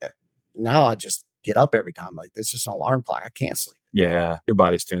just now I just get up every time. Like it's just an alarm clock. I can't sleep. Yeah, your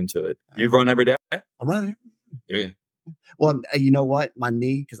body's tuned to it. You run every day? I'm running. Yeah. Well, you know what? My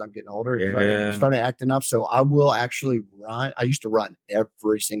knee, because I'm getting older, started acting up. So I will actually run. I used to run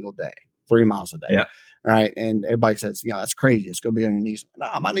every single day, 3 miles a day. Yeah. Right. And everybody says, that's crazy. It's going to be on your knees. No,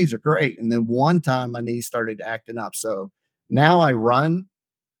 my knees are great. And then one time my knees started acting up. So now I run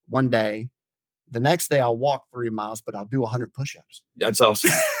one day. The next day I'll walk 3 miles, but I'll do 100 push-ups. That's awesome.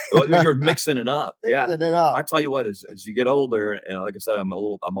 You're mixing it up. Mixing it up. I tell you what, as you get older, and like I said, I'm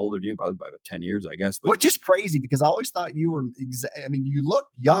older than you, probably by about 10 years, I guess. But which is crazy because I always thought you were. You look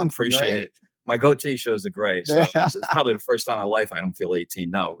young. Appreciate it. My goatee shows the gray. So this is probably the first time in my life I don't feel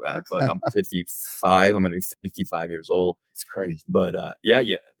 18. No, but I'm 55. I'm going to be 55 years old. It's crazy. But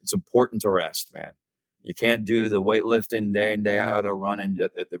it's important to rest, man. You can't do the weightlifting day in, day out or running.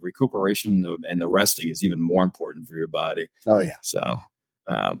 The recuperation and the resting is even more important for your body. Oh, yeah. So,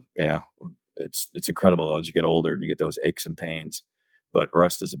 it's incredible as you get older and you get those aches and pains. But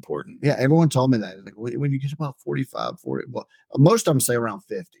rest is important. Yeah, everyone told me that. Like, when you get about 45, 40, well, most of them say around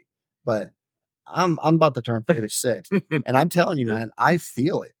 50. But I'm about to turn 56. And I'm telling you, man, I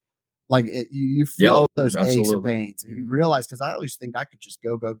feel it. Like you feel those aches and pains. And you realize, because I always think I could just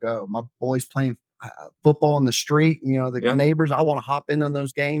go. My boys playing football in the street, the neighbors, I want to hop in on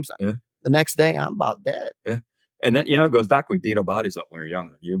those games. The next day I'm about dead. Yeah. And then, it goes back, we beat our bodies up when we were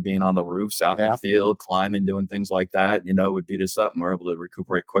younger. You being on the roofs, out in the field, climbing, doing things like that, would beat us up and we're able to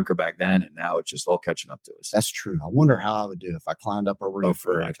recuperate quicker back then. And now it's just all catching up to us. That's true. I wonder how I would do if I climbed up a roof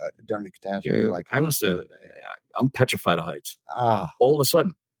during a catastrophe. I'm petrified of heights. All of a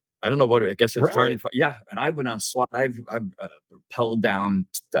sudden. I don't know what I guess it's turning. Yeah, and I went on SWAT. I've rappelled down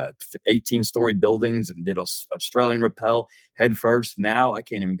 18-story buildings and did Australian rappel head first. Now I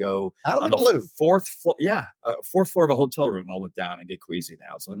can't even go on the fourth floor. Yeah, fourth floor of a hotel room. I'll look down and get queasy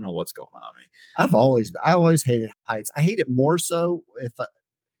now. So I don't know what's going on. I always hated heights. I hate it more so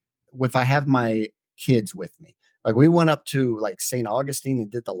if I have my kids with me. Like we went up to like St. Augustine and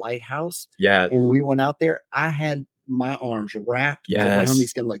did the lighthouse. Yeah, and we went out there. I had my arms wrapped around me,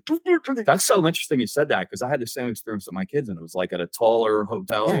 skin like. That's so interesting you said that, because I had the same experience with my kids, and it was like at a taller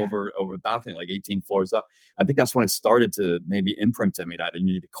hotel over balcony, like 18 floors up. I think that's when it started to maybe imprint to me that you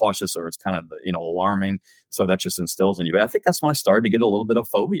need to be cautious, or it's kind of alarming. So that just instills in you. But I think that's when I started to get a little bit of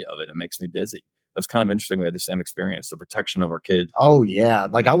phobia of it. It makes me dizzy. That's kind of interesting. We had the same experience, the protection of our kids. Oh yeah,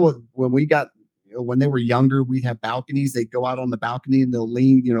 like when they were younger, we'd have balconies. They'd go out on the balcony and they'll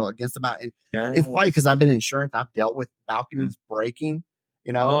lean, against the balcony. It's funny because I've been in insurance. I've dealt with balconies breaking,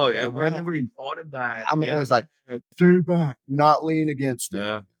 Oh, yeah. I never even thought of that. I mean, it was like, stay back, not lean against it.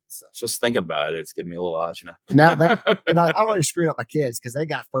 Yeah. So, just think about it. It's giving me a little odds, Now, and I already screwed up my kids because they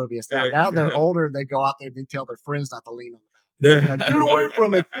got phobias. Now they're older. They go out there and tell their friends not to lean on the balcony. Get away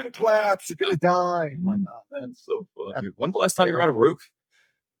from it. It collapse. You're going to die. Oh, my God. That's so funny. When's the last time you were on a roof?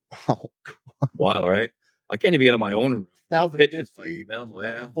 Oh, God. Wow, right? I can't even get on my own roof.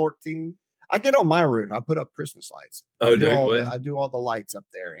 14. I get on my roof. I put up Christmas lights. Oh, I do all the lights up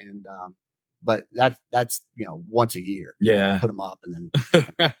there, and but that's once a year. Yeah, put them up and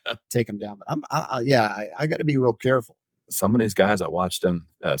then take them down. But I got to be real careful. Some of these guys, I watched them.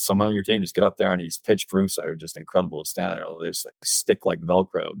 Some on your team just get up there and these pitched roofs are just incredible to stand there. They just stick like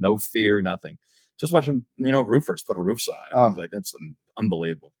Velcro, no fear, nothing. Just watching, roofers put a roof sign. Like that's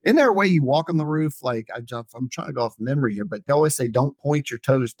unbelievable. Isn't there a way you walk on the roof? Like I'm trying to go off memory here, but they always say don't point your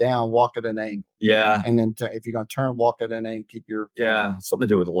toes down, walk at an angle. Yeah. And then if you're going to turn, walk at an angle, keep your something to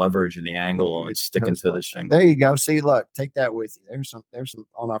do with the leverage and the angle and sticking to the shingle. There you go. See, look, take that with you. There's some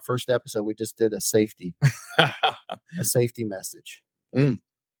on our first episode. We just did a safety message.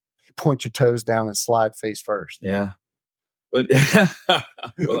 Point your toes down and slide face first. Yeah. But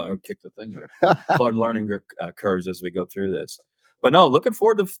well, I'll kick the thing. Hard learning curves as we go through this. But no, looking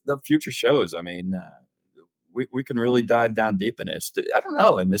forward to the future shows. I mean, we can really dive down deep in this. I don't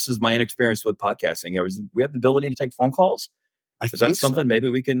know. And this is my inexperience with podcasting. We have the ability to take phone calls. Is that something maybe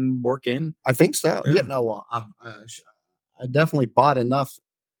we can work in? I think so. Yeah, no, I definitely bought enough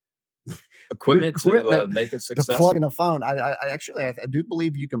equipment to make it successful. To plug in a phone. I actually do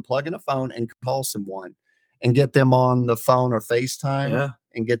believe you can plug in a phone and call someone and get them on the phone or FaceTime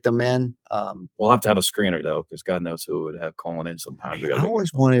and get them in. We'll have to have a screener though, because God knows who would have calling in sometimes. I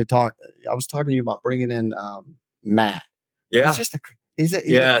always wanted to talk. I was talking to you about bringing in Matt. Yeah. He's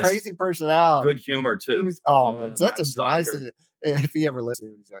a crazy personality. Good humor too. That's nice. If he ever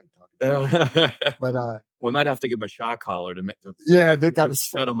listens, he's already talking. But we might have to give him a shot collar to make. They got to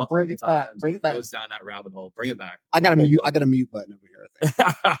shut him up. Bring it back. Bring it back. Goes down that rabbit hole. Bring it back. I got a mute button over here. I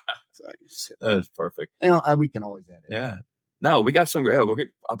think. That's perfect. We can always edit. Yeah. No, we got we'll get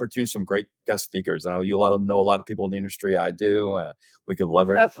opportunities, some great guest speakers. You know a lot of people in the industry. I do. We could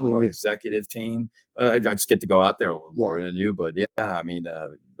leverage our executive team. I just get to go out there more than you, but I mean,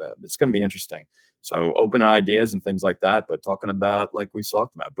 it's going to be interesting. So open ideas and things like that, but talking about, like we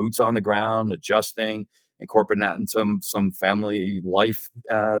talked about, boots on the ground, adjusting, incorporating that in some family life,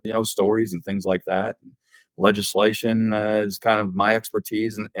 stories and things like that. Legislation is kind of my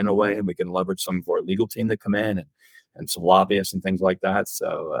expertise in a way, and we can leverage some of our legal team to come in and some lobbyists and things like that.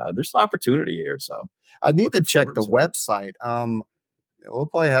 So there's an opportunity here. So I need to check the website. We'll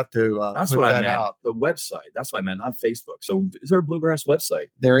probably have to that's put what that I meant. out. The website. That's what I meant, not Facebook. So is there a Bluegrass website?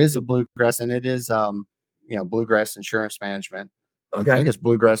 There is a Bluegrass, and it is Bluegrass Insurance Management. Okay. I think it's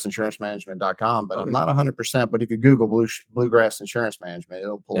bluegrassinsurancemanagement.com, but I'm not 100%. But if you Google Bluegrass Insurance Management,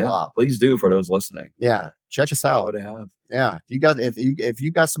 it'll pull up. Please do for those listening. Yeah, check us out. Yeah, if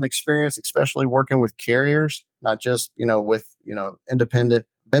you got some experience, especially working with carriers, not just with independent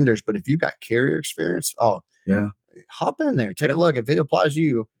vendors, but if you got carrier experience, hop in there, take a look. If it applies to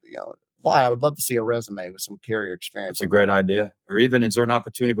you, apply. I would love to see a resume with some carrier experience. That's a great idea. Or even, is there an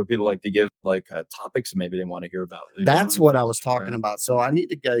opportunity for people to give topics maybe they want to hear about? That's what I was talking about. So I need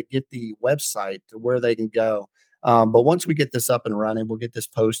to get the website to where they can go. But once we get this up and running, we'll get this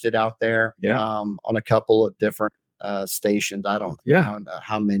posted out there on a couple of different stations. I don't know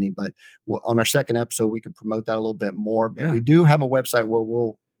how many, but on our second episode, we can promote that a little bit more. But we do have a website where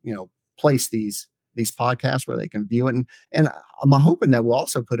we'll, place these podcasts where they can view it. And I'm hoping that we'll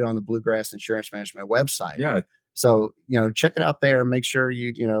also put it on the Bluegrass Insurance Management website. Yeah. So, check it out there. Make sure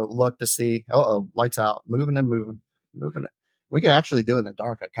you look to see, lights out, moving it. We can actually do it in the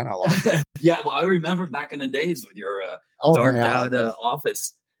dark. I kind of like it. Yeah. Well, I remember back in the days with your dark out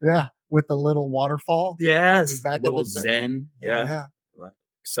office. Yeah. With the little waterfall. Yes. Little zen. Yeah.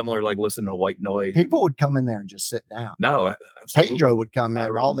 Similar, like listen to white noise. People would come in there and just sit down. No, Pedro would come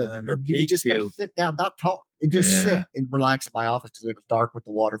in. You just sit down, not talk, and just sit and relax in my office because it was dark with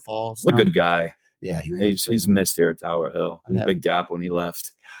the waterfalls. What a good guy. Yeah, he's missed here at Tower Hill. Big gap when he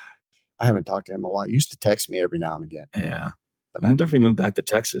left. I haven't talked to him in a while. He used to text me every now and again. Yeah, but I wonder if he moved back to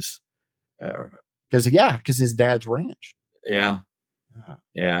Texas. Because his dad's ranch. Yeah,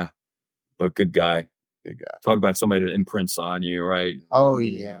 but good guy. Good guy. Talk about somebody that imprints on you, right? Oh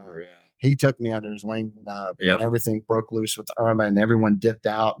yeah. He took me under his wing. And everything broke loose with Irma, and everyone dipped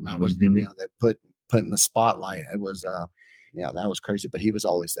out. And I was, they put in the spotlight. It was, that was crazy. But he was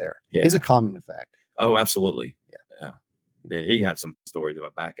always there. Yeah. He's a calming effect. Oh, absolutely. Yeah. He had some stories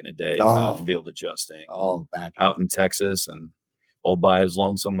about back in the day, field adjusting. Back out in Texas, and all by his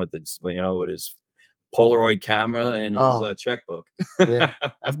lonesome with his, with his Polaroid camera and his checkbook. Yeah,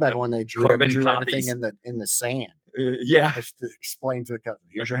 that's back when they drew everything in the sand. Just to explain to the customer,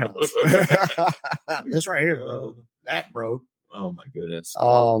 here's your house. This right here, that broke. Oh my goodness!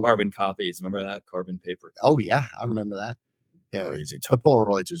 Carbon copies, remember that carbon paper? Oh yeah, I remember that. Yeah, crazy. The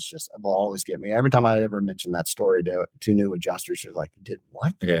Polaroids is just will always get me. Every time I ever mention that story to new adjusters, they're like, "Did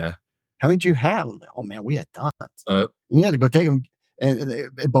what? Yeah, how many did you have?" Like, oh man, we had tons. You had to go take them. And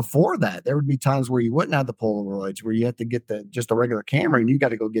before that, there would be times where you wouldn't have the Polaroids, where you had to get just a regular camera, and you got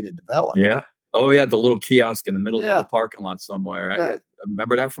to go get it developed. Yeah. Oh, yeah, the little kiosk in the middle of the parking lot somewhere. I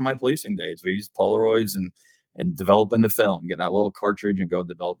remember that from my policing days. We used Polaroids and developing the film, get that little cartridge and go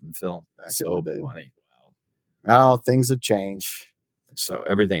developing the film. That's so funny. Wow. Oh, things have changed. So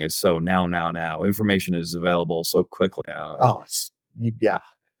everything is so now. Information is available so quickly now.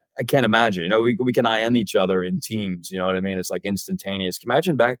 I can't imagine. We can IM each other in teams. You know what I mean? It's like instantaneous. Can you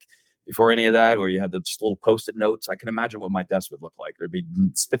imagine back before any of that, where you had the just little Post-it notes? I can imagine what my desk would look like. There'd be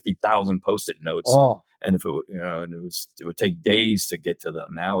 50,000 Post-it notes And if and it would take days to get to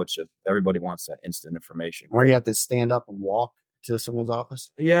them. Now it's just everybody wants that instant information. Where you have to stand up and walk to someone's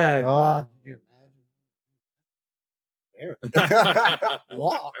office. Yeah. Oh,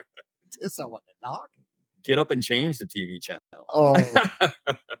 walk to someone to knock. Get up and change the TV channel. Oh,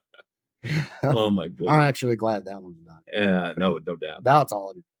 oh my goodness. I'm actually glad that one's done. Yeah, no doubt. That's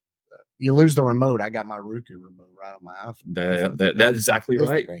all. You lose the remote. I got my Roku remote right on my iPhone. That's exactly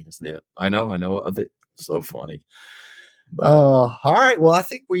right. Yeah, I know of it. So funny. All right. Well, I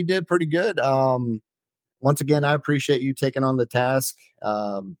think we did pretty good. Once again, I appreciate you taking on the task.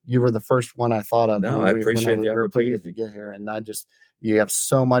 You were the first one I thought of. No, I appreciate the opportunity to get here, and you have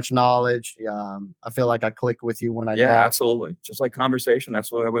so much knowledge. I feel like I click with you when I talk. Absolutely. Just like conversation.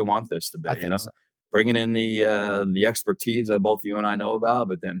 That's what we want this to be. So. Bringing in the expertise that both you and I know about,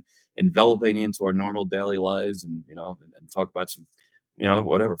 but then enveloping into our normal daily lives, and and talk about some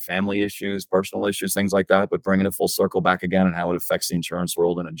whatever family issues, personal issues, things like that, but bringing it full circle back again and how it affects the insurance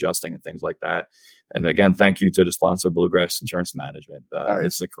world and adjusting and things like that. And again, thank you to the sponsor, Bluegrass Insurance Management.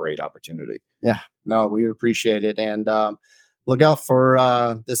 It's a great opportunity. Yeah, no, we appreciate it. And look out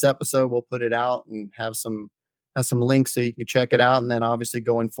for this episode. We'll put it out and have some links so you can check it out. And then obviously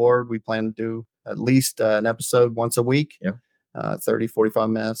going forward, we plan to do at least an episode once a week. Yeah. 30, 45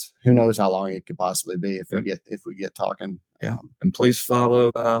 minutes. Who knows how long it could possibly be if we get talking. Yeah. And please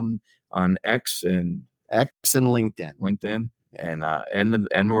follow on X and LinkedIn. And the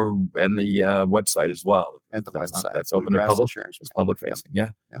website as well. At the website. That's open to public. It's public facing. Yeah.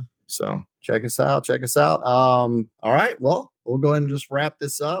 So check us out. All right. Well, we'll go ahead and just wrap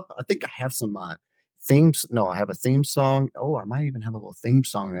this up. I think I have some themes. No, I have a theme song. Oh, I might even have a little theme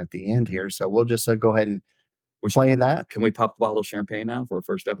song at the end here. So we'll just go ahead and play that. Can we pop a bottle of champagne now for our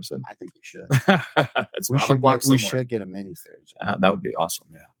first episode? I think we should. We should get a mini fridge. That would be awesome.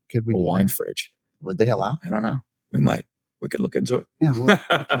 Yeah. Could we? A wine fridge. Would they allow? I don't know. We might. We could look into it. Yeah.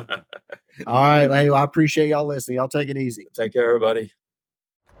 All right. Well, I appreciate y'all listening. Y'all take it easy. Take care, everybody.